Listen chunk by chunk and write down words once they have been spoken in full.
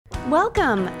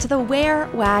Welcome to the Wear,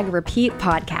 Wag, Repeat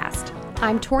podcast.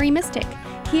 I'm Tori Mystic,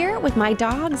 here with my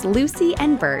dogs Lucy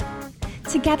and Bert.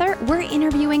 Together, we're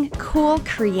interviewing cool,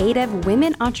 creative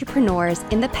women entrepreneurs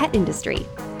in the pet industry.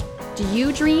 Do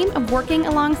you dream of working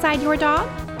alongside your dog?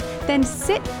 Then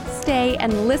sit, stay,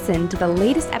 and listen to the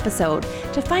latest episode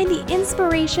to find the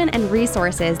inspiration and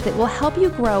resources that will help you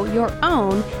grow your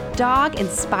own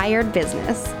dog-inspired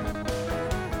business.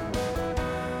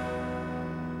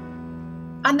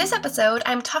 On this episode,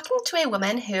 I'm talking to a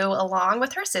woman who, along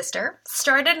with her sister,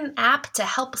 started an app to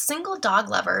help single dog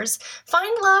lovers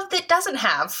find love that doesn't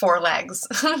have four legs.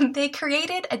 They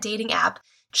created a dating app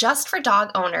just for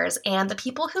dog owners and the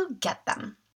people who get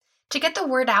them. To get the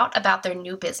word out about their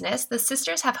new business, the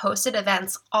sisters have hosted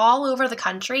events all over the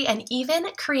country and even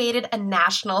created a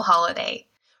national holiday.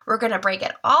 We're going to break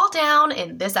it all down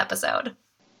in this episode.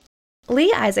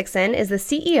 Lee Isaacson is the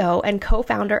CEO and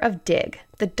co-founder of Dig,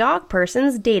 the dog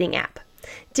person's dating app.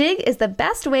 Dig is the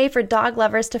best way for dog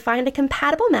lovers to find a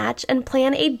compatible match and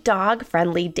plan a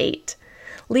dog-friendly date.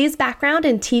 Lee's background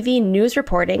in TV news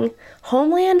reporting,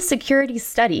 homeland security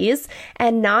studies,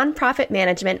 and nonprofit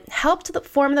management helped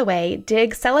form the way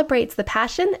Dig celebrates the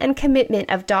passion and commitment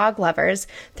of dog lovers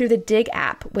through the Dig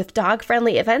app with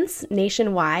dog-friendly events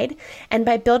nationwide and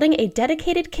by building a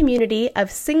dedicated community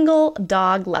of single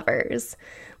dog lovers.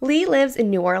 Lee lives in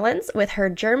New Orleans with her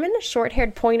German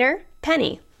short-haired pointer,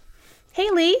 Penny. Hey,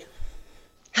 Lee.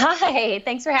 Hi,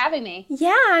 thanks for having me.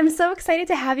 Yeah, I'm so excited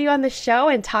to have you on the show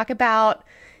and talk about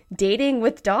dating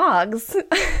with dogs.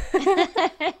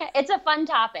 It's a fun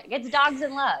topic. It's dogs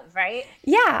in love, right?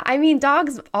 Yeah, I mean,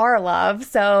 dogs are love,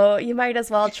 so you might as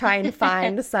well try and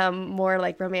find some more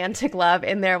like romantic love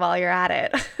in there while you're at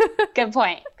it. Good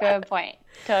point. Good point.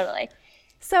 Totally.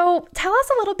 So tell us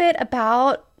a little bit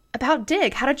about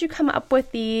Dig. How did you come up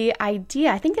with the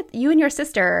idea? I think you and your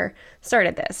sister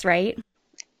started this, right?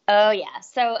 Oh, yeah.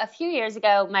 So a few years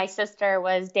ago, my sister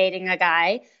was dating a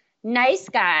guy, nice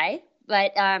guy,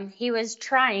 but he was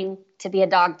trying to be a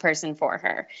dog person for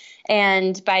her.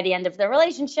 And by the end of the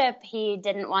relationship, he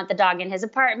didn't want the dog in his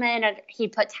apartment. And he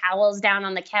put towels down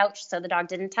on the couch so the dog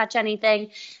didn't touch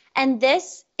anything. And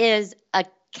this is a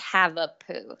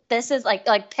Cavapoo. This is like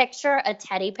picture a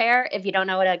teddy bear if you don't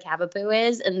know what a Cavapoo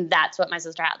is, and that's what my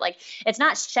sister had. Like, it's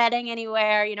not shedding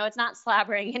anywhere, it's not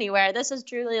slobbering anywhere. This is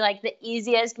truly like the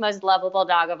easiest, most lovable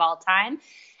dog of all time.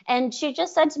 And she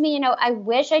just said to me, I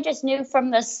wish I just knew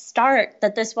from the start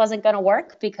that this wasn't going to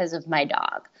work because of my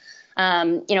dog.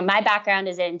 My background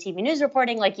is in TV news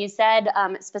reporting, like you said,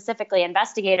 specifically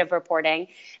investigative reporting.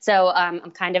 So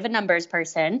I'm kind of a numbers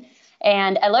person.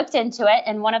 And I looked into it,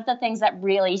 and one of the things that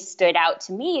really stood out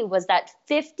to me was that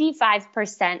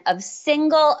 55% of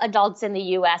single adults in the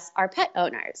U.S. are pet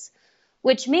owners,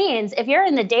 which means if you're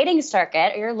in the dating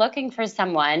circuit or you're looking for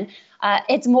someone,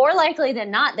 it's more likely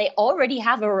than not they already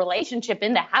have a relationship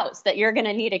in the house that you're going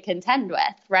to need to contend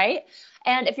with, right?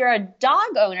 And if you're a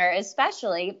dog owner,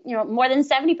 especially, more than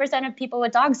 70% of people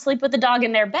with dogs sleep with the dog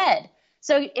in their bed.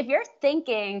 So if you're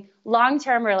thinking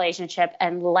long-term relationship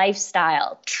and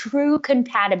lifestyle, true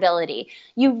compatibility,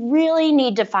 you really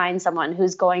need to find someone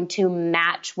who's going to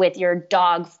match with your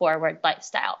dog-forward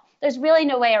lifestyle. There's really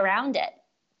no way around it.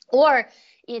 Or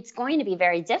it's going to be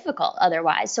very difficult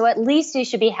otherwise. So at least you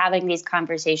should be having these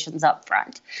conversations up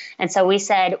front. And so we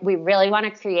said, we really want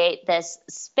to create this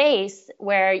space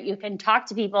where you can talk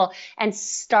to people and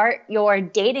start your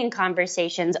dating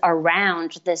conversations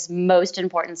around this most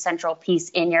important central piece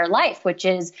in your life, which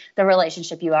is the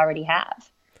relationship you already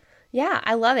have. Yeah,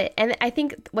 I love it. And I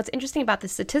think what's interesting about the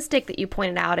statistic that you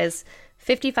pointed out is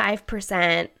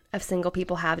 55% of single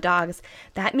people have dogs.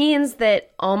 That means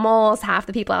that almost half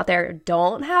the people out there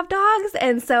don't have dogs.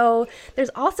 And so there's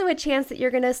also a chance that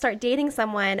you're going to start dating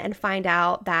someone and find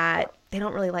out that they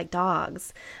don't really like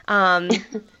dogs.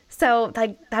 So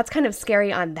that's kind of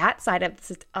scary on that side of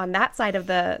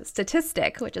the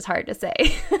statistic, which is hard to say.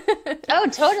 Oh,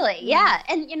 totally. Yeah.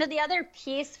 And, the other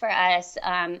piece for us,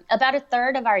 about a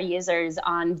third of our users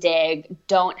on Dig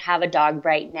don't have a dog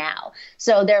right now.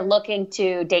 So they're looking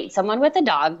to date someone with a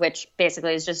dog, which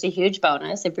basically is just a huge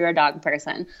bonus if you're a dog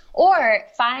person, or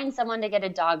find someone to get a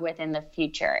dog with in the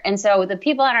future. And so the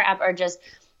people on our app are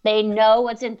they know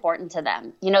what's important to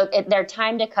them. Their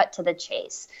time to cut to the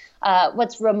chase.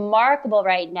 What's remarkable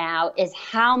right now is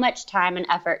how much time and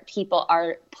effort people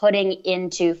are putting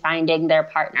into finding their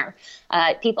partner.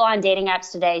 People on dating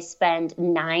apps today spend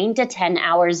 9 to 10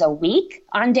 hours a week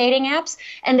on dating apps,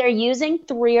 and they're using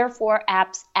 3 or 4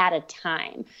 apps at a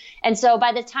time. And so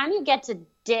by the time you get to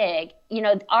Dig,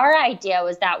 our idea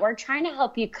was that we're trying to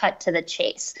help you cut to the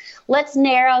chase. Let's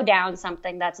narrow down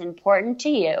something that's important to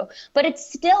you, but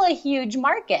it's still a huge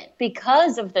market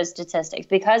because of the statistics,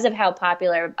 because of how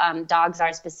popular dogs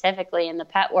are specifically in the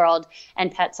pet world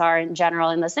and pets are in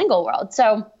general in the single world.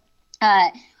 So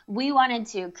we wanted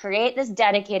to create this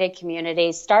dedicated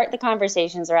community, start the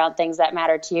conversations around things that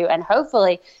matter to you, and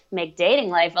hopefully make dating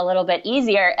life a little bit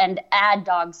easier and add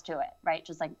dogs to it, right?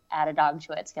 Just like add a dog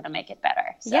to it, it's going to make it better.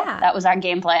 So yeah, that was our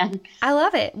game plan. I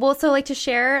love it. Well, so like to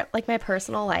share like my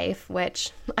personal life,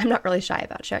 which I'm not really shy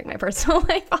about sharing my personal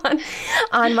life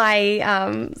on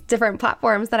my different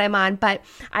platforms that I'm on, but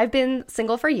I've been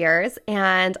single for years,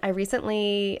 and I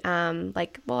recently,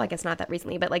 I guess not that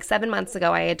recently, but like 7 months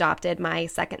ago, I adopted my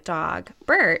second dog,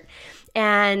 Bert.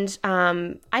 And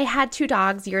I had 2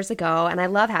 dogs years ago, and I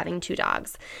love having 2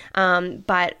 dogs.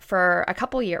 But for a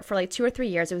couple years, for like 2 or 3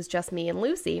 years, it was just me and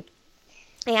Lucy.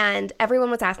 And everyone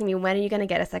was asking me, when are you going to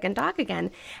get a second dog again?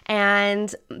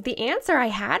 And the answer I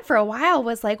had for a while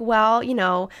was like, well,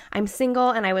 I'm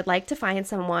single and I would like to find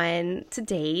someone to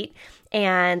date.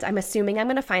 And I'm assuming I'm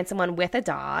going to find someone with a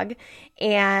dog.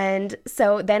 And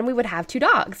so then we would have 2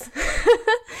 dogs.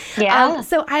 Yeah.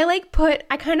 So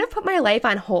I kind of put my life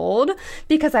on hold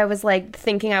because I was like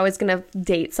thinking I was going to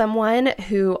date someone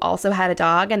who also had a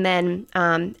dog. And then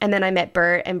I met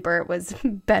Bert, and Bert was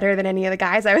better than any of the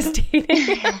guys I was dating.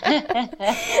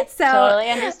 So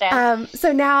totally understand.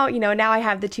 So now, now I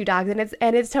have the 2 dogs,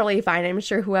 and it's totally fine. I'm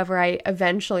sure whoever I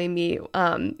eventually meet,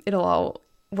 it'll all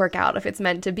work out if it's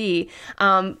meant to be.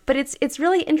 But it's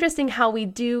really interesting how we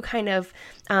do kind of,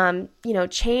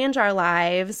 change our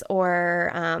lives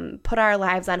or put our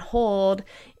lives on hold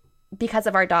because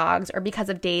of our dogs or because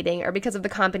of dating or because of the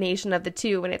combination of the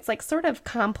two. And it's like sort of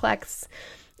complex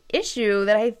issue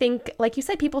that I think, like you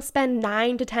said, people spend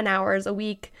 9 to 10 hours a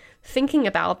week thinking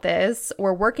about this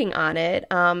or working on it.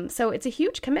 So it's a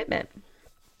huge commitment.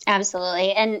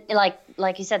 Absolutely. And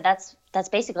like you said, that's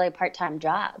basically a part-time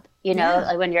job,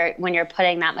 like when you're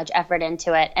putting that much effort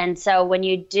into it. And so when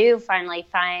you do finally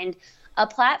find a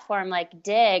platform like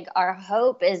Dig, our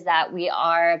hope is that we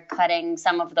are cutting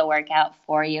some of the work out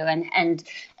for you. And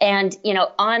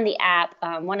on the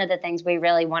app, one of the things we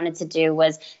really wanted to do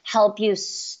was help you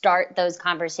start those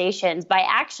conversations by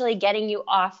actually getting you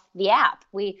off the app.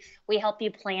 We help you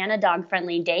plan a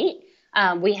dog-friendly date.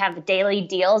 We have daily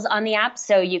deals on the app,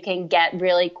 so you can get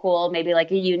really cool, maybe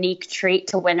like a unique treat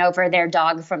to win over their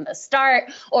dog from the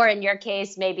start, or in your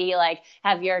case, maybe like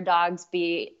have your dogs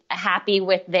be happy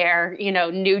with their,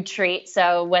 new treat.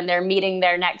 So when they're meeting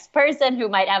their next person who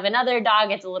might have another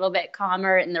dog, it's a little bit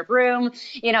calmer in the room.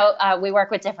 We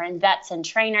work with different vets and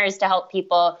trainers to help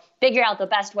people figure out the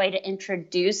best way to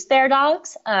introduce their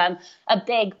dogs. A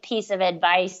big piece of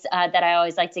advice that I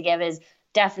always like to give is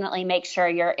definitely make sure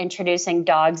you're introducing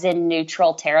dogs in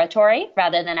neutral territory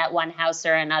rather than at one house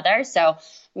or another. So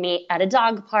meet at a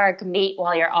dog park, meet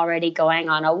while you're already going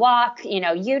on a walk. You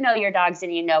know your dogs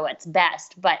and you know what's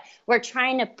best, but we're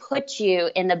trying to put you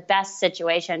in the best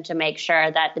situation to make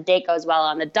sure that the date goes well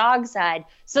on the dog side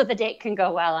so the date can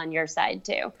go well on your side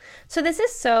too. So this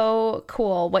is so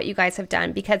cool what you guys have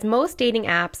done, because most dating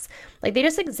apps, like, they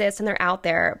just exist and they're out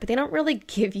there, but they don't really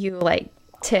give you like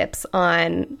tips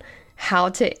on how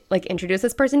to like introduce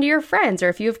this person to your friends, or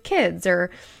if you have kids, or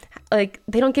like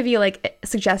they don't give you like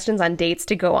suggestions on dates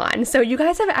to go on. So you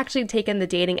guys have actually taken the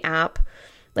dating app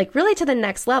like really to the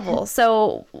next level.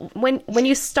 So when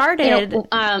you started,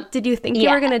 did you think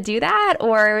you were going to do that?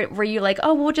 Or were you like,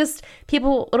 oh,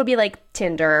 it'll be like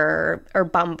Tinder or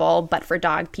Bumble, but for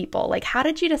dog people? Like, how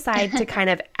did you decide to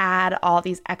kind of add all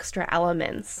these extra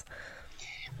elements?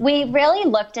 We really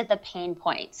looked at the pain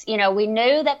points. We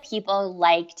knew that people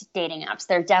liked dating apps.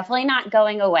 They're definitely not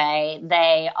going away.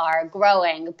 They are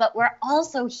growing, but we're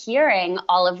also hearing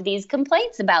all of these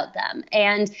complaints about them.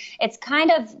 And it's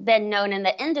kind of been known in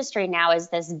the industry now as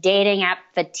this dating app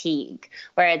fatigue,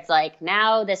 where it's like,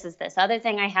 now this is this other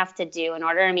thing I have to do in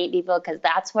order to meet people because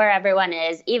that's where everyone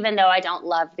is, even though I don't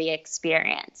love the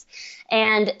experience.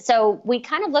 And so we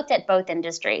kind of looked at both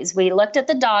industries. We looked at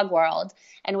the dog world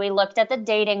and we looked at the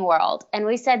dating world, and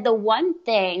we said the one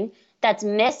thing that's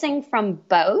missing from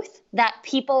both that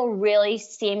people really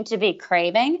seem to be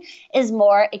craving is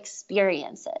more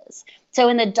experiences. So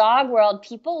in the dog world,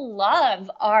 people love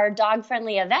our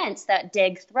dog-friendly events that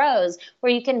Dig throws,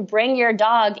 where you can bring your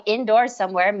dog indoors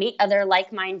somewhere, meet other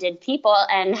like-minded people,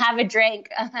 and have a drink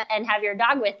and have your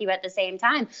dog with you at the same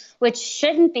time, which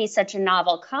shouldn't be such a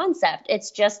novel concept.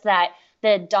 It's just that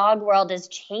the dog world is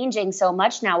changing so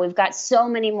much now. We've got so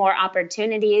many more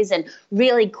opportunities and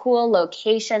really cool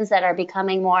locations that are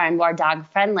becoming more and more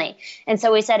dog friendly. And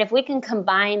so we said, if we can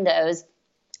combine those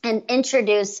and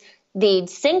introduce the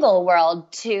single world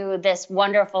to this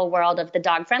wonderful world of the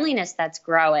dog friendliness that's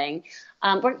growing,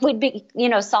 we'd be,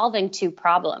 solving two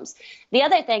problems. The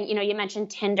other thing, you mentioned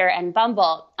Tinder and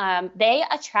Bumble. They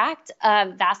attract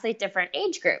vastly different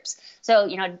age groups. So,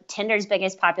 Tinder's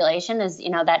biggest population is,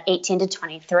 that 18 to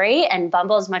 23, and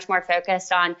Bumble is much more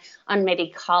focused on maybe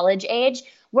college age.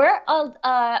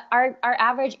 Our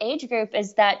average age group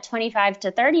is that 25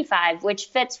 to 35, which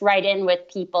fits right in with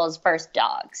people's first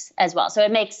dogs as well. So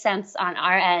it makes sense on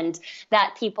our end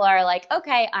that people are like,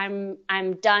 okay,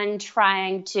 I'm done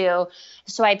trying to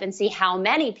swipe and see how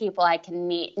many people I can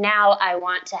meet. Now I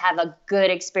want to have a good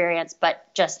experience,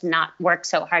 but just not work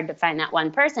so hard to find that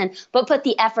one person, but put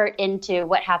the effort into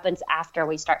what happens after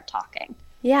we start talking.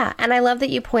 Yeah, and I love that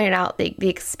you pointed out the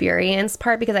experience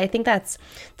part, because I think that's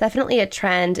definitely a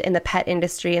trend in the pet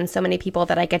industry, and so many people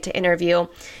that I get to interview,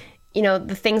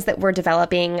 the things that we're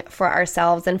developing for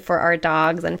ourselves and for our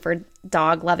dogs and for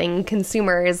dog-loving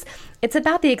consumers, it's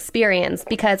about the experience,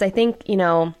 because I think,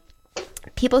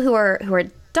 people who are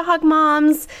dog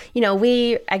moms,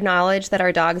 we acknowledge that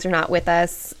our dogs are not with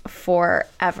us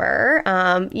forever.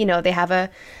 They have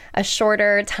a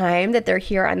shorter time that they're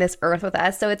here on this earth with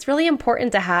us. So it's really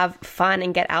important to have fun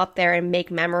and get out there and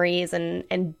make memories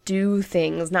and do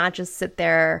things, not just sit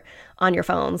there on your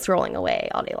phone scrolling away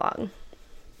all day long.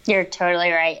 You're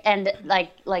totally right. And like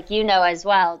as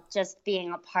well, just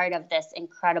being a part of this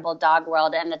incredible dog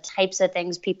world and the types of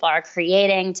things people are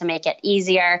creating to make it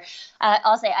easier.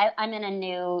 I'll say I'm in a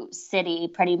new city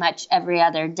pretty much every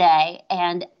other day,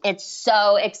 and it's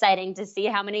so exciting to see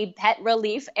how many pet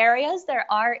relief areas there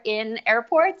are in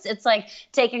airports. It's like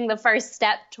taking the first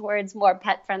step towards more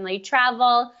pet-friendly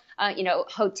travel.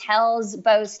 Hotels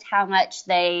boast how much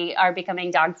they are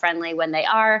becoming dog friendly when they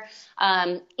are.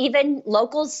 Even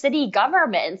local city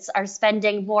governments are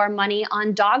spending more money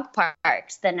on dog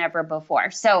parks than ever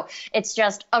before. So it's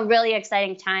just a really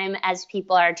exciting time as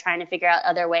people are trying to figure out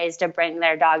other ways to bring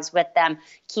their dogs with them,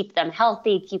 keep them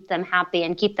healthy, keep them happy,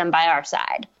 and keep them by our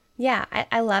side. Yeah,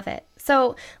 I love it.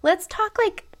 So let's talk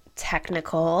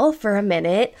technical for a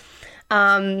minute.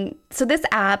 So this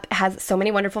app has so many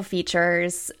wonderful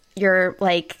features. You're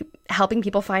helping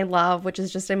people find love, which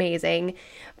is just amazing.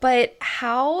 But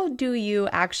how do you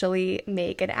actually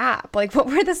make an app? What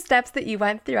were the steps that you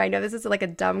went through? I know this is a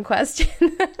dumb question.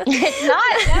 It's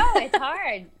not. No, it's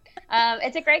hard.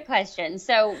 It's a great question.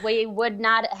 So we would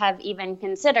not have even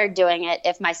considered doing it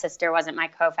if my sister wasn't my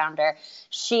co-founder.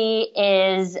 She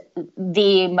is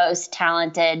the most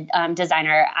talented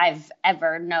designer I've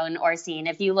ever known or seen.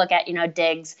 If you look at,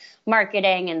 Dig's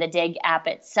marketing and the Dig app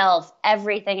itself,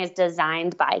 everything is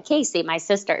designed by Casey, my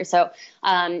sister. So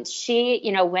she,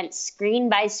 went screen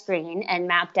by screen and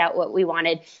mapped out what we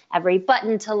wanted every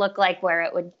button to look like, where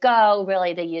it would go,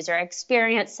 really the user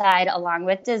experience side along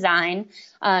with design.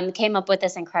 Came up with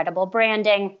this incredible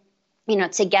branding.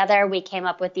 Together we came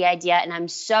up with the idea, and I'm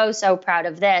so, so proud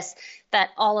of this, that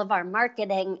all of our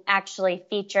marketing actually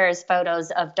features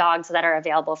photos of dogs that are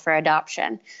available for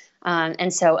adoption.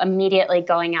 And so immediately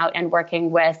going out and working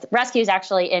with rescues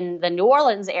actually in the New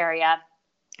Orleans area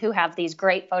who have these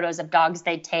great photos of dogs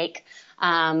they take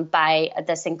by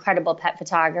this incredible pet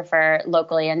photographer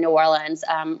locally in New Orleans,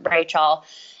 Rachel.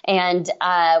 And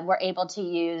we're able to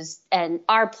use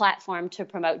our platform to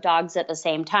promote dogs at the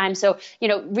same time. So,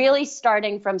 really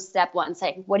starting from step one,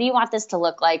 saying, what do you want this to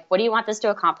look like? What do you want this to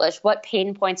accomplish? What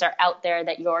pain points are out there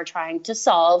that you're trying to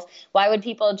solve? Why would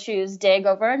people choose Dig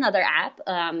over another app?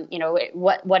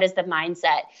 What is the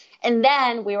mindset? And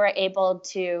then we were able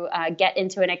to get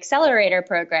into an accelerator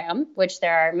program, which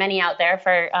there are many out there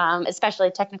for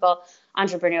especially technical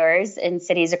entrepreneurs in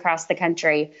cities across the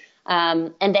country.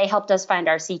 And they helped us find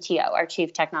our CTO, our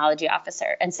Chief Technology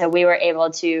Officer. And so we were able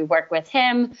to work with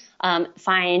him,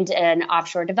 find an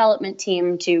offshore development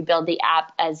team to build the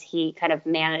app as he kind of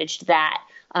managed that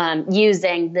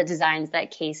using the designs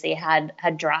that Casey had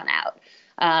drawn out.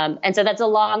 And so that's a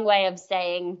long way of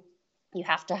saying you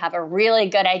have to have a really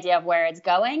good idea of where it's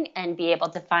going and be able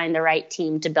to find the right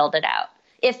team to build it out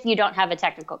if you don't have a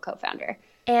technical co-founder.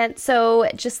 And so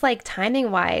just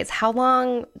timing wise, how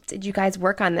long did you guys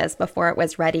work on this before it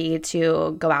was ready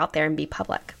to go out there and be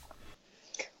public?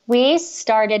 We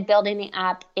started building the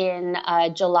app in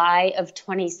July of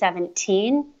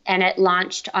 2017, and it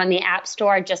launched on the App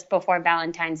Store just before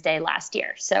Valentine's Day last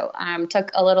year. So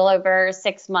took a little over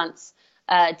 6 months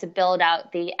to build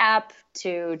out the app,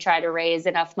 to try to raise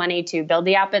enough money to build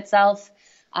the app itself.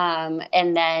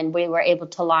 And then we were able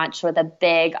to launch with a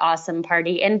big, awesome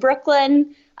party in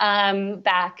Brooklyn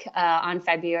back on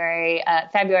February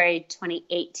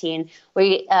 2018.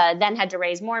 We then had to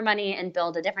raise more money and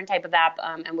build a different type of app,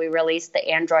 and we released the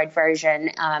Android version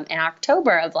in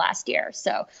October of last year,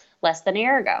 so less than a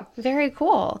year ago. Very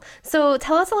cool. So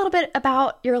tell us a little bit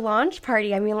about your launch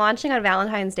party. I mean, launching on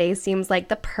Valentine's Day seems like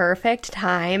the perfect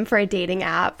time for a dating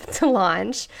app to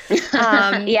launch.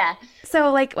 Yeah.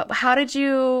 So like, how did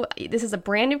you, this is a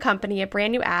brand new company, a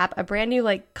brand new app, a brand new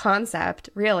like concept,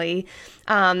 really.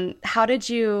 How did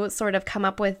you sort of come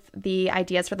up with the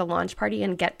ideas for the launch party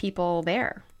and get people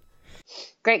there?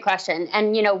 Great question.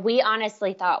 And, we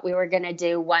honestly thought we were going to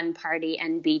do one party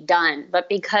and be done. But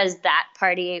because that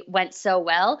party went so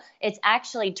well, it's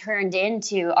actually turned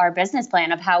into our business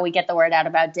plan of how we get the word out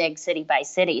about Dig city by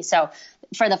city. So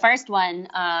for the first one,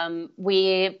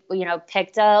 we,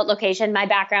 picked a location. My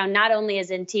background not only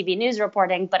is in TV news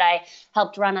reporting, but I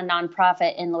helped run a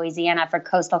nonprofit in Louisiana for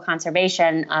coastal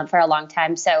conservation for a long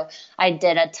time. So I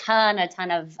did a ton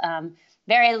of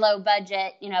very low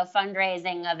budget,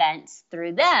 fundraising events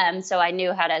through them. So I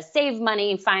knew how to save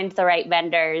money, find the right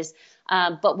vendors.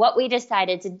 But what we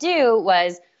decided to do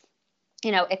was,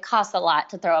 it costs a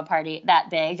lot to throw a party that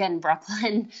big in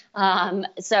Brooklyn.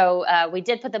 So we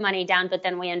did put the money down, but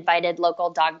then we invited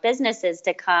local dog businesses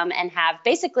to come and have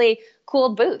basically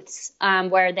cool booths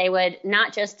where they would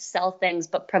not just sell things,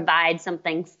 but provide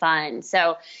something fun.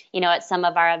 So, at some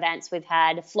of our events, we've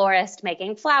had florists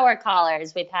making flower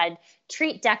collars. We've had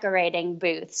treat decorating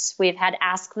booths. We've had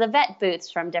Ask the Vet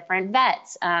booths from different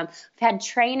vets. We've had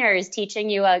trainers teaching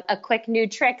you a quick new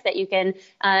trick that you can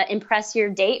impress your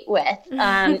date with,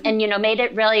 and, made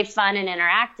it really fun and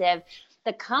interactive.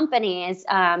 The companies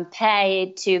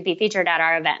pay to be featured at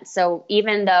our events. So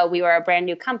even though we were a brand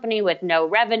new company with no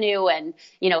revenue and,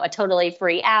 a totally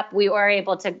free app, we were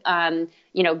able to,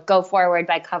 go forward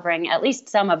by covering at least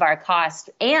some of our costs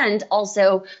and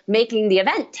also making the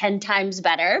event 10 times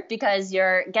better because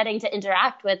you're getting to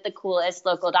interact with the coolest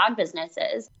local dog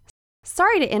businesses.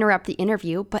 Sorry to interrupt the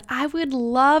interview, but I would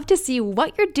love to see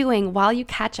what you're doing while you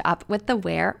catch up with the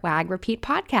Wear, Wag, Repeat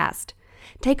podcast.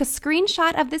 Take a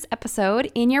screenshot of this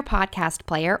episode in your podcast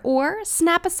player or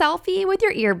snap a selfie with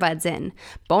your earbuds in.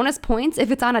 Bonus points if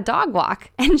it's on a dog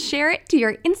walk, and share it to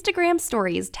your Instagram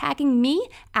stories, tagging me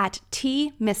at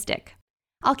TMystic.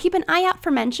 I'll keep an eye out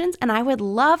for mentions, and I would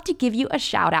love to give you a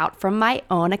shout out from my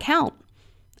own account.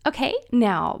 Okay,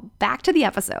 now back to the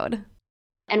episode.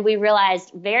 And we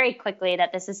realized very quickly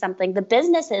that this is something the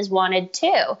businesses wanted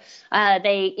too.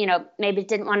 They, maybe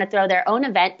didn't want to throw their own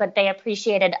event, but they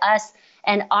appreciated us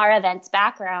and our event's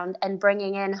background and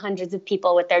bringing in hundreds of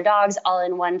people with their dogs all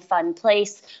in one fun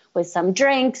place with some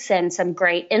drinks and some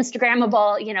great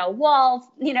Instagrammable, wall,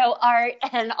 art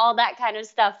and all that kind of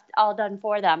stuff all done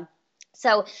for them.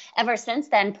 So ever since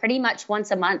then, pretty much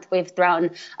once a month, we've thrown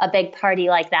a big party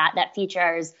like that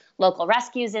features local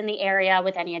rescues in the area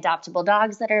with any adoptable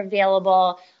dogs that are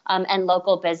available, and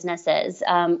local businesses.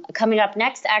 Coming up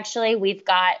next, actually, we've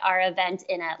got our event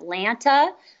in Atlanta,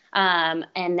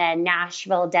 and then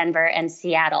Nashville, Denver, and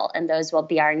Seattle, and those will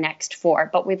be our next 4.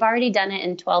 But we've already done it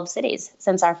in 12 cities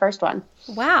since our first one.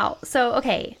 Wow. So,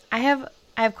 okay, I have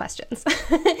questions.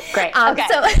 Great. Okay.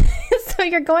 So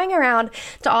you're going around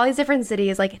to all these different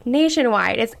cities, like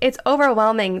nationwide. It's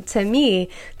overwhelming to me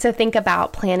to think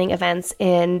about planning events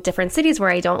in different cities where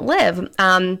I don't live.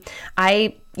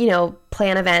 I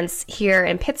plan events here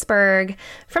in Pittsburgh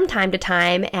from time to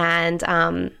time,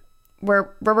 and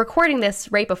we're recording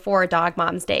this right before Dog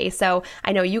Moms Day. So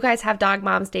I know you guys have Dog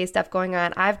Moms Day stuff going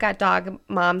on. I've got Dog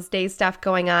Moms Day stuff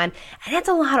going on, and it's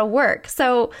a lot of work.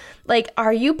 So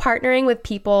are you partnering with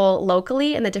people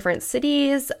locally in the different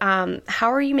cities?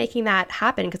 How are you making that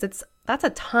happen? Because that's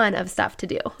a ton of stuff to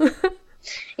do.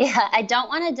 Yeah, I don't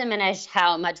want to diminish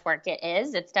how much work it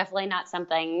is. It's definitely not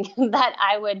something that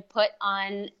I would put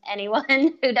on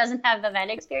anyone who doesn't have event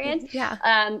experience.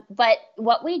 Yeah. But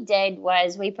what we did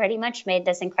was we pretty much made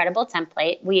this incredible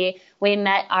template. We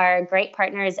met our great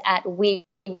partners at We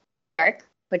Work,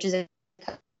 which is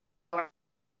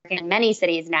in many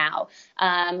cities now.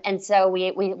 And so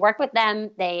we work with them.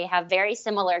 They have very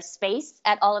similar space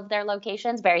at all of their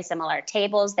locations, very similar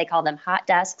tables. They call them hot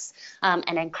desks,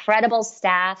 an incredible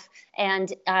staff.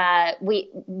 And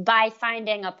by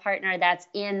finding a partner that's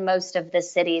in most of the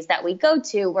cities that we go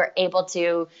to, we're able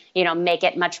to, make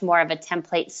it much more of a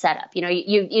template setup.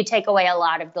 You take away a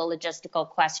lot of the logistical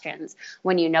questions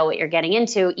when you know what you're getting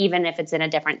into, even if it's in a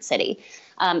different city.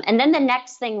 And then the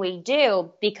next thing we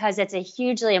do, because it's a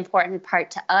hugely important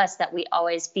part to us that we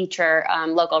always feature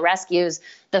local rescues,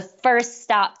 the first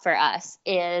stop for us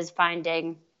is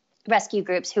finding rescue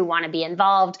groups who want to be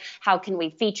involved. How can we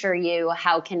feature you?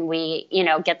 How can we,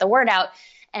 get the word out?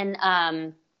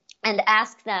 And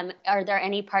ask them, are there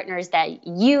any partners that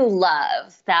you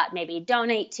love that maybe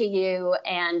donate to you?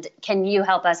 And can you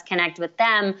help us connect with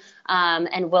them?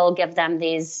 And we'll give them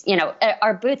these,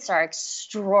 our booths are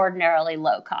extraordinarily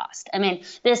low cost. I mean,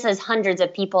 this is hundreds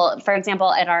of people. For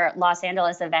example, at our Los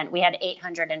Angeles event, we had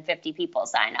 850 people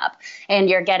sign up, and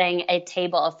you're getting a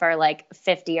table for like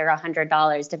 $50 or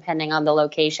 $100, depending on the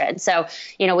location. So,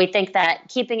 we think that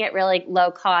keeping it really low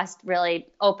cost really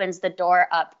opens the door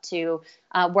up to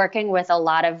working with a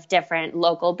lot of different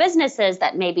local businesses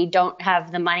that maybe don't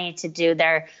have the money to do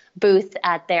their booth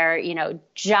at their,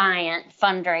 giant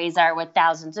fundraiser with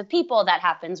thousands of people that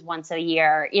happens once a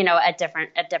year, at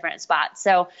different spots.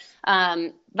 So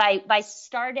by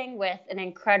starting with an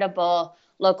incredible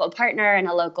local partner and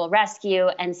a local rescue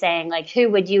and saying, like, who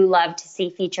would you love to see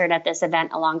featured at this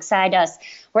event alongside us,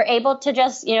 we're able to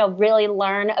just, really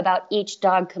learn about each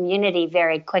dog community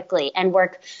very quickly and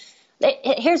work.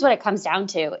 Here's what it comes down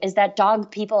to is that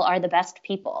dog people are the best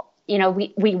people.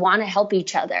 We want to help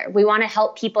each other. We want to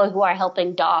help people who are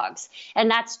helping dogs.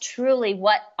 And that's truly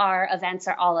what our events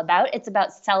are all about. It's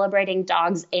about celebrating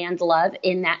dogs and love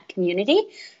in that community.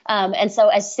 And so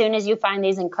as soon as you find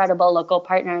these incredible local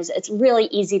partners, it's really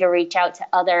easy to reach out to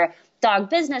other dog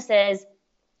businesses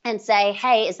and say,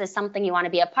 hey, is this something you want to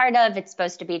be a part of? It's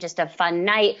supposed to be just a fun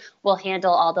night. We'll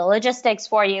handle all the logistics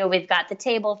for you. We've got the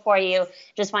table for you.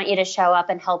 Just want you to show up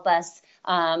and help us,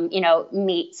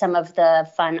 meet some of the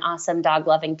fun, awesome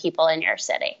dog-loving people in your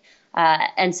city.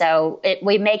 And so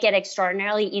we make it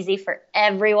extraordinarily easy for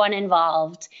everyone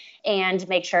involved and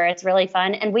make sure it's really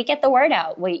fun. And we get the word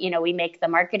out. We make the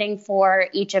marketing for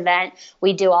each event.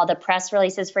 We do all the press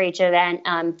releases for each event,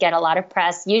 get a lot of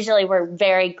press. Usually we're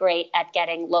very great at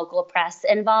getting local press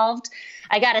involved.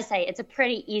 I got to say, it's a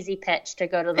pretty easy pitch to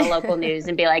go to the local news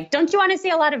and be like, don't you want to see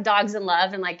a lot of dogs in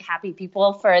love and like happy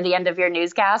people for the end of your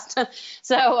newscast?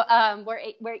 So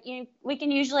we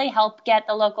can usually help get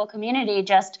the local community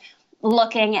just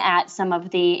looking at some of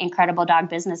the incredible dog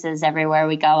businesses everywhere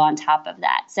we go on top of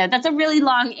that. So that's a really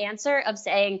long answer of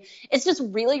saying it's just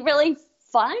really, really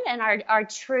fun. And our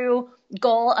true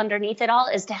goal underneath it all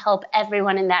is to help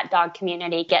everyone in that dog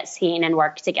community get seen and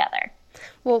work together.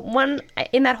 Well,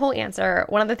 in that whole answer,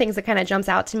 one of the things that kind of jumps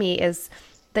out to me is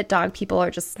that dog people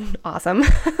are just awesome.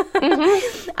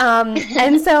 Mm-hmm.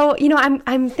 And so,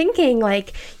 I'm thinking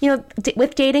like,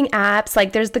 with dating apps,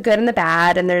 like there's the good and the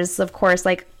bad. And there's, of course,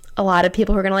 like a lot of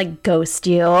people who are going to like ghost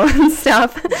you and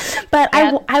stuff. But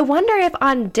yep. I wonder if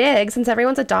on Dig, since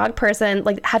everyone's a dog person,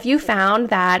 like, have you found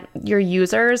that your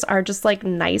users are just like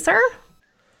nicer?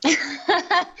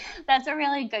 That's a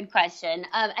really good question.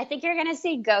 I think you're going to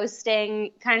see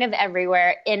ghosting kind of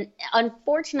everywhere. And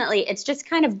unfortunately, it's just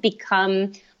kind of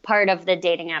become part of the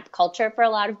dating app culture for a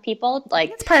lot of people.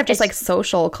 Like it's part of just like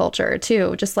social culture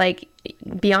too. Just like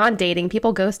beyond dating,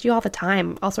 people ghost you all the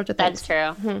time, all sorts of things. That's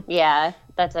true. Mm-hmm. Yeah,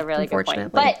 that's a really good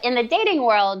point. But in the dating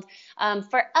world,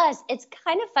 for us, it's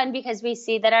kind of fun because we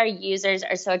see that our users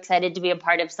are so excited to be a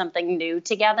part of something new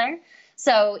together.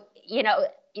 So,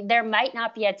 there might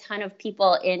not be a ton of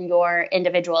people in your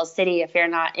individual city if you're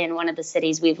not in one of the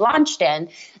cities we've launched in.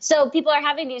 So people are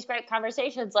having these great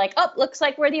conversations like, oh, looks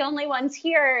like we're the only ones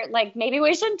here. Like, maybe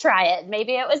we should try it.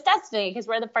 Maybe it was destiny because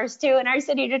we're the first two in our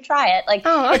city to try it. Like,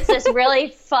 It's this really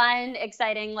fun,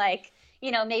 exciting, like,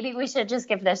 maybe we should just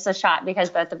give this a shot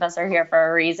because both of us are here for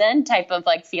a reason type of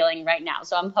like feeling right now.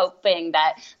 So I'm hoping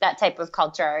that type of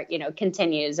culture,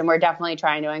 continues. And we're definitely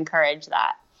trying to encourage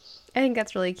that. I think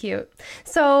that's really cute.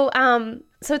 So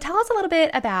tell us a little bit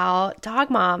about Dog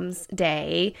Moms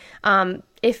Day.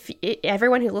 If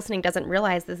everyone who's listening doesn't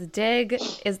realize this, Dig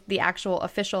is the actual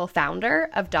official founder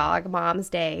of Dog Moms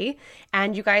Day,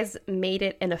 and you guys made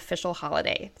it an official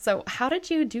holiday. So how did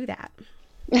you do that?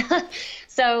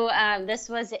 So this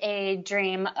was a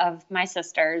dream of my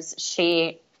sister's.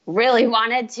 She really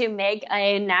wanted to make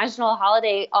a national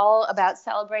holiday all about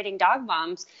celebrating dog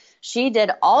moms. She did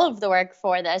all of the work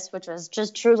for this, which was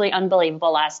just truly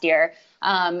unbelievable last year.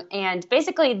 And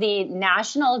basically the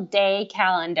National Day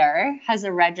calendar has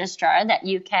a registrar that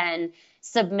you can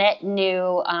submit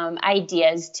new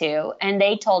ideas to. And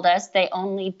they told us they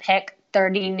only pick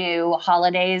 30 new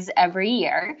holidays every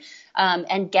year,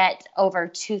 and get over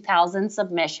 2,000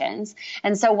 submissions.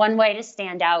 And so one way to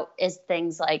stand out is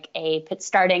things like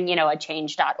starting, a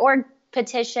change.org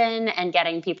petition and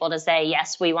getting people to say,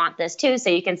 yes, we want this too. So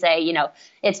you can say,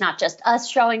 it's not just us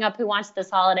showing up who wants this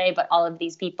holiday, but all of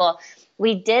these people.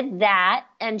 We did that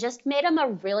and just made them a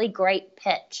really great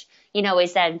pitch. We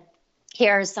said,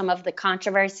 here's some of the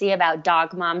controversy about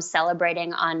dog moms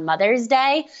celebrating on Mother's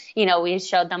Day. We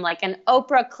showed them like an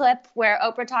Oprah clip where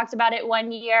Oprah talked about it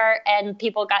one year and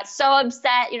people got so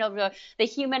upset. The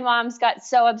human moms got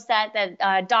so upset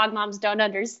that dog moms don't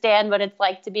understand what it's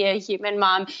like to be a human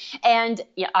mom. And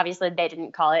obviously they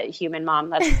didn't call it human mom.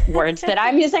 That's words that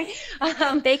I'm using.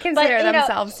 They consider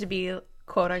themselves to be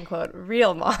quote unquote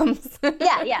real moms.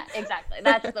 Yeah, exactly.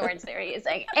 That's the words they were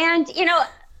using. And,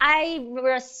 I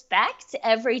respect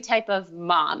every type of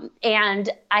mom. And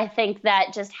I think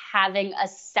that just having a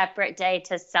separate day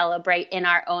to celebrate in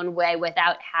our own way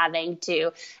without having to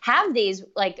have these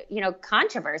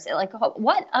controversy, like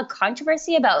what a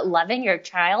controversy about loving your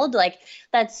child. Like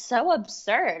that's so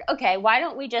absurd. Okay. Why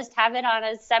don't we just have it on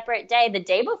a separate day the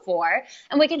day before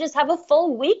and we can just have a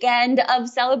full weekend of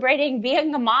celebrating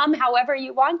being a mom however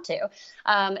you want to.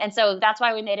 And so that's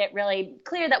why we made it really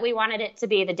clear that we wanted it to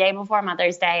be the day before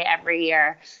Mother's Day every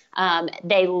year.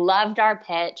 They loved our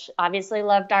pitch, obviously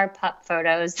loved our pup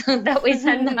photos that we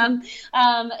send them.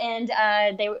 And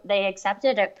they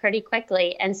accepted it pretty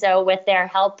quickly. And so with their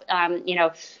help,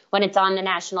 when it's on the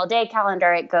National Day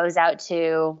calendar, it goes out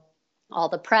to all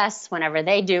the press whenever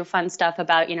they do fun stuff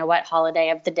about, what holiday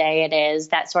of the day it is,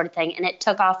 that sort of thing. And it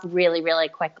took off really, really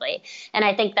quickly. And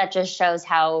I think that just shows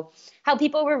how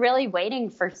people were really waiting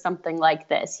for something like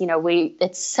this.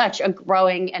 It's such a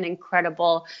growing and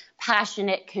incredible,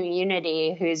 passionate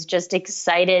community who's just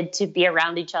excited to be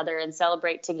around each other and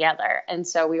celebrate together. And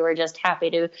so we were just happy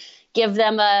to give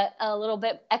them a little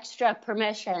bit extra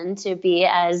permission to be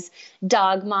as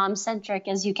dog mom centric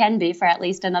as you can be for at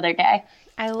least another day.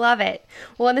 I love it.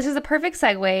 Well, and this is a perfect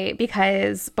segue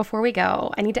because before we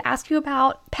go, I need to ask you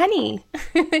about Penny,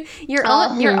 your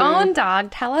own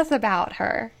dog. Tell us about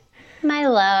her. My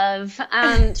love.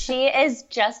 She is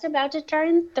just about to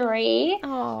turn 3.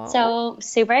 Aww. So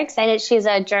super excited. She's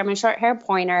a German short hair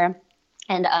pointer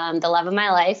and the love of my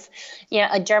life.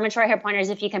 A German short hair pointers,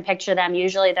 if you can picture them,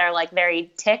 usually they're like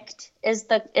very ticked is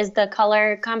the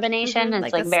color combination. Mm-hmm.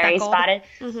 It's like very speckled. Spotted.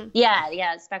 Mm-hmm.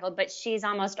 Yeah, speckled. But she's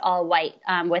almost all white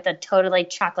with a totally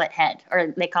chocolate head,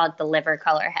 or they call it the liver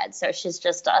color head. So she's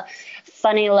just a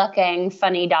funny looking,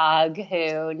 funny dog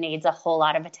who needs a whole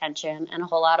lot of attention and a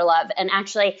whole lot of love. And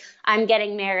actually, I'm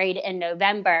getting married in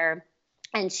November.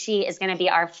 And she is going to be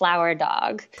our flower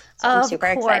dog. So I'm super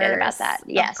excited about that.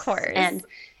 Yes. Of course. And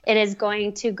it is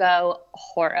going to go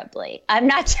horribly. I'm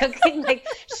not joking.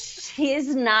 She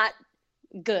is not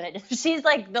good. She's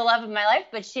like the love of my life,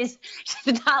 but she's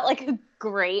not like a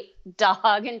great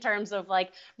dog in terms of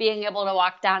like being able to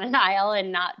walk down an aisle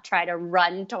and not try to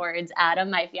run towards Adam,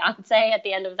 my fiance, at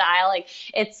the end of the aisle. Like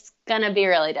it's going to be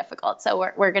really difficult. So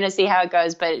we're going to see how it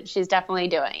goes, but she's definitely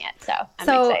doing it. So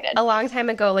I'm excited. A long time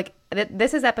ago,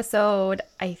 this is episode,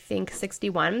 I think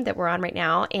 61 that we're on right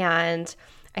now. And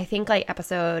I think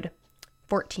episode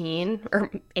 14 or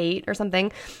 8 or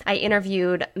something, I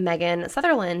interviewed Megan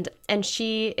Sutherland, and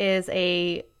she is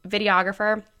a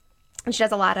videographer. And she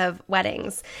does a lot of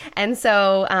weddings. And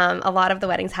so a lot of the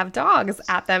weddings have dogs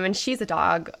at them, and she's a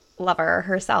dog lover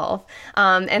herself.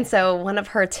 And so one of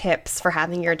her tips for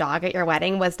having your dog at your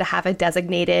wedding was to have a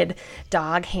designated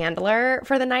dog handler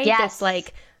for the night. Yes.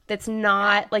 That's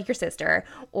not like your sister,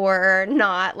 or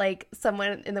not like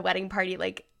someone in the wedding party.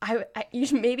 You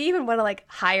should maybe even want to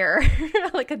hire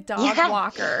a dog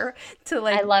walker to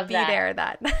I love be that. There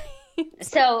that night.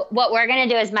 So what we're going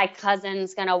to do is my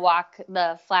cousin's going to walk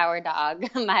the flower dog,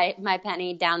 my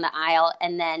Penny, down the aisle,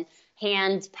 and then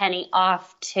hand Penny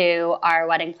off to our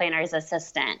wedding planner's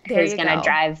assistant, who's going to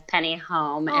drive Penny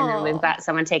home. And then we've got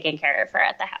someone taking care of her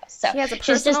at the house. So she has a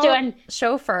personal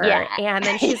chauffeur, and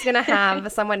then she's going to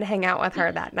have someone hang out with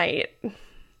her that night.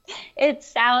 It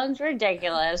sounds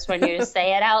ridiculous when you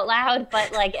say it out loud,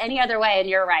 but any other way, and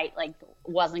you're right,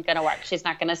 wasn't going to work. She's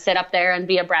not going to sit up there and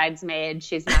be a bridesmaid.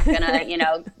 She's not going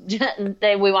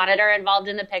to, we wanted her involved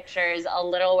in the pictures. A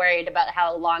little worried about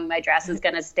how long my dress is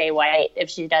going to stay white if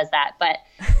she does that. But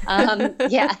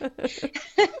yeah.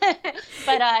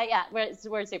 But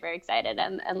we're super excited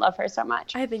and love her so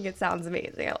much. I think it sounds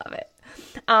amazing. I love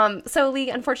it. So Lee,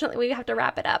 unfortunately, we have to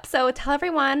wrap it up. So tell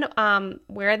everyone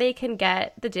where they can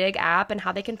get the Dig app and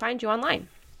how they can find you online.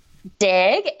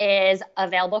 Dig is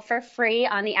available for free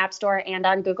on the App Store and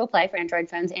on Google Play for Android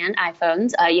phones and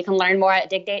iPhones. You can learn more at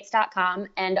digdates.com,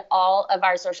 and all of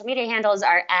our social media handles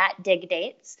are at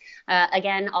digdates.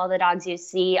 Again, all the dogs you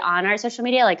see on our social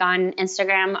media, like on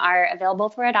Instagram, are available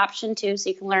for adoption too, so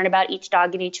you can learn about each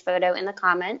dog and each photo in the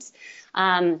comments.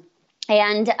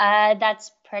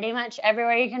 That's pretty much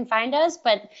everywhere you can find us.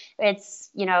 But it's,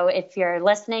 if you're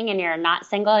listening and you're not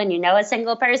single and you know a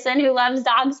single person who loves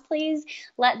dogs, please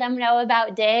let them know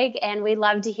about Dig. And we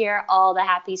love to hear all the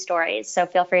happy stories. So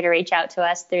feel free to reach out to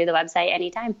us through the website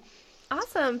anytime.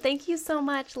 Awesome. Thank you so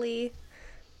much, Lee.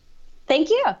 Thank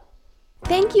you.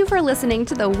 Thank you for listening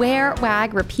to the Wear,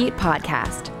 Wag, Repeat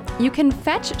podcast. You can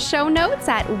fetch show notes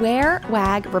at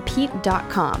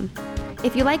wearwagrepeat.com.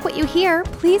 If you like what you hear,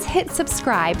 please hit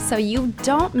subscribe so you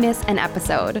don't miss an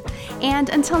episode. And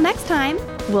until next time,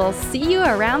 we'll see you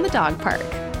around the dog park.